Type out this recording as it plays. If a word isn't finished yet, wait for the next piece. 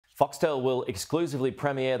Foxtel will exclusively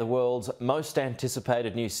premiere the world's most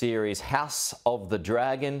anticipated new series, House of the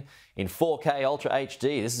Dragon, in 4K Ultra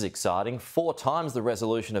HD. This is exciting. 4 times the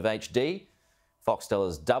resolution of HD. Foxtel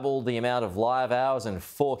has doubled the amount of live hours and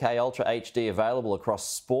 4K Ultra HD available across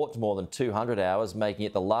sport, more than 200 hours, making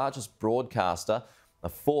it the largest broadcaster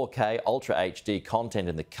of 4K Ultra HD content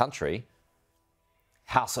in the country.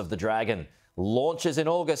 House of the Dragon launches in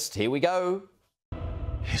August. Here we go.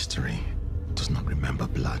 History does not remember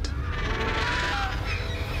blood.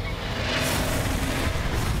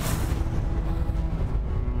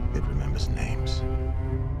 It remembers names.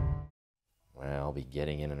 Well, I'll be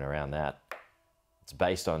getting in and around that. It's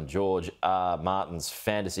based on George R. Martin's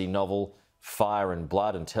fantasy novel Fire and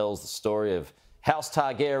Blood and tells the story of House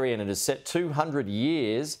Targaryen and is set 200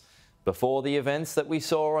 years before the events that we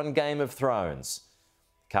saw on Game of Thrones.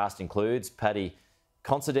 The cast includes Paddy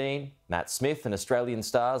Considine, Matt Smith and Australian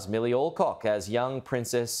stars Millie Alcock as young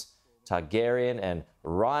Princess Targaryen and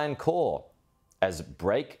Ryan Kaur as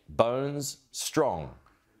Break Bones Strong.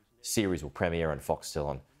 The series will premiere on Foxtel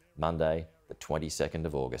on Monday, the 22nd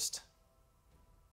of August.